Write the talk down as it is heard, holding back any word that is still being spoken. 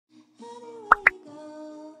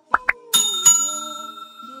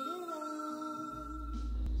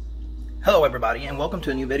Hello everybody and welcome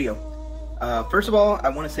to a new video. First of all, I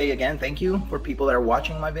want to say again thank you for people that are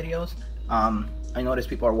watching my videos. I noticed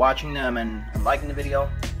people are watching them and liking the video.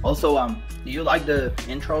 Also, do you like the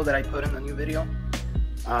intro that I put in the new video?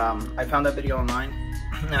 I found that video online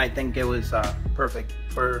and I think it was perfect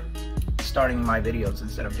for starting my videos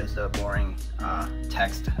instead of just a boring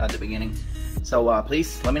text at the beginning. So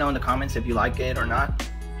please let me know in the comments if you like it or not.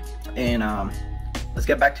 And let's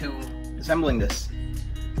get back to assembling this.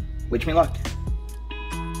 Wish me luck.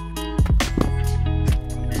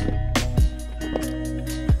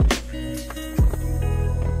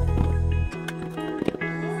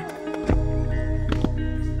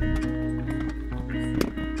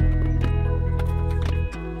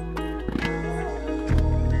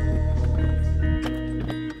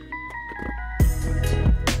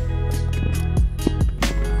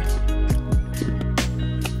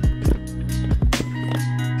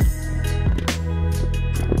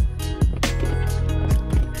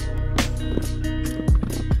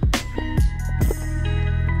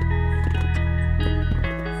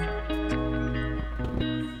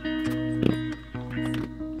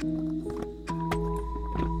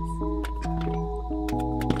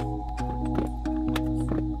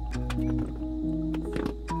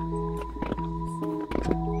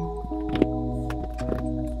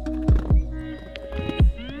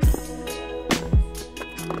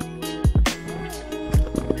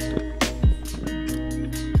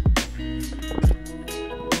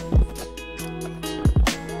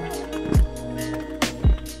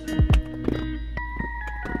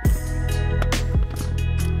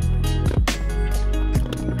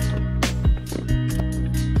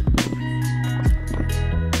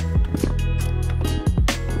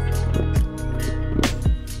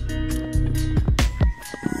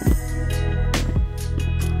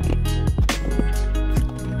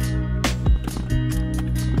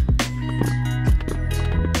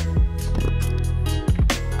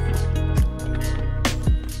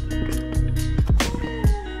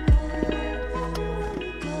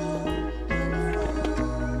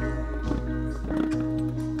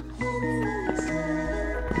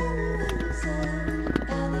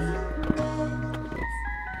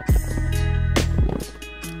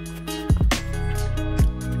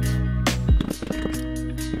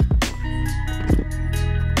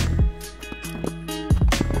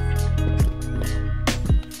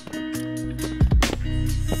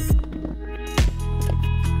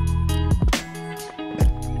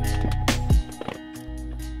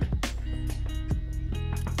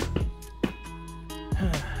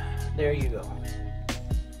 There you go.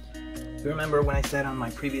 You remember when I said on my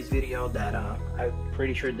previous video that I'm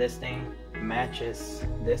pretty sure this thing matches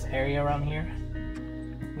this area around here?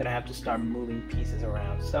 I'm gonna have to start moving pieces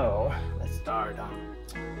around. So let's start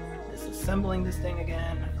disassembling this thing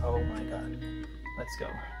again. Oh my god. Let's go.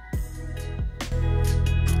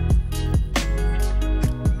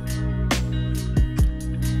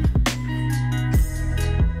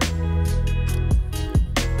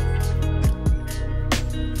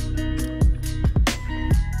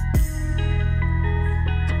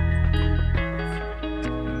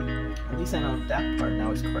 I know that part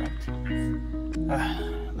now is correct.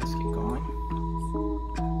 Let's keep going.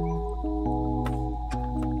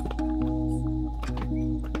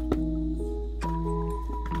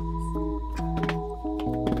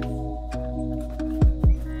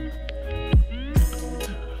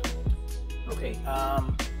 Okay,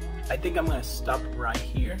 I think I'm gonna stop right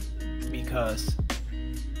here because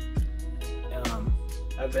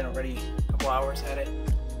I've been already a couple hours at it.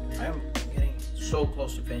 I'm so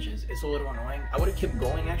close to finishes. It's a little annoying. I would have kept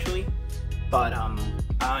going actually, but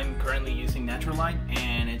I'm currently using natural light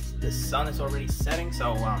and the sun is already setting,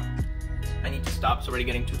 so I need to stop. It's already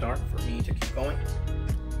getting too dark for me to keep going.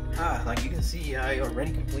 Like you can see, I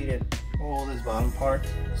already completed all this bottom part.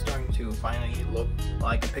 It's starting to finally look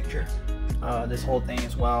like a picture. This whole thing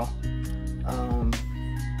as well.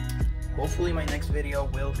 Hopefully my next video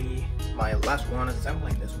will be my last one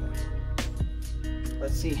assembling this one.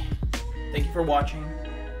 Let's see. Thank you for watching.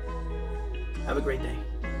 Have a great day.